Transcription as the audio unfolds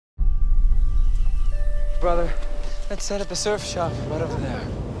Brother, let's set up a surf shop right over there.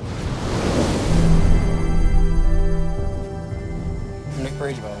 I'm Nick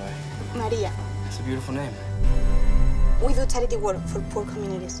Brady, by the way. Maria. That's a beautiful name. We do charity work for poor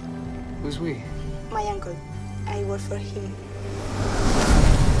communities. Who's we? My uncle. I work for him.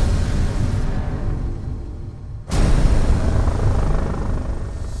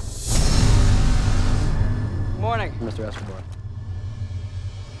 Good morning, Mr. Escobar.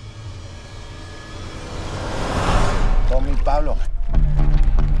 Call me Pablo.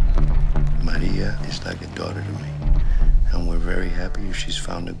 Maria is like a daughter to me, and we're very happy if she's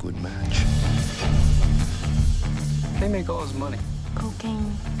found a good match. They make all his money.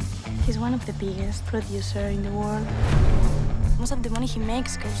 Cocaine. He's one of the biggest producers in the world. Most of the money he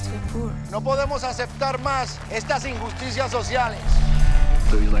makes goes to the poor. No podemos aceptar más estas injusticias sociales.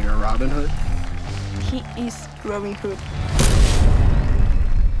 So he's like a Robin Hood? He is Robin Hood.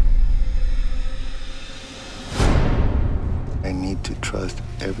 I need to trust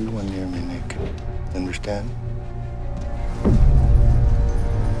everyone near me, Nick. Understand?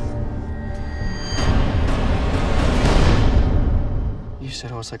 You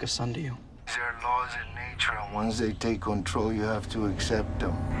said I was like a son to you. There are laws in nature, and once they take control, you have to accept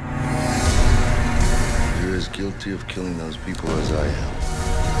them. You're as guilty of killing those people as I am.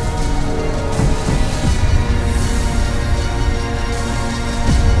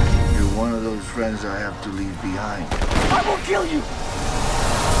 You're one of those friends I have to leave behind. I will kill you!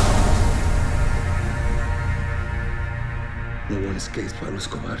 No one escapes Pablo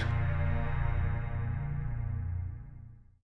Escobar.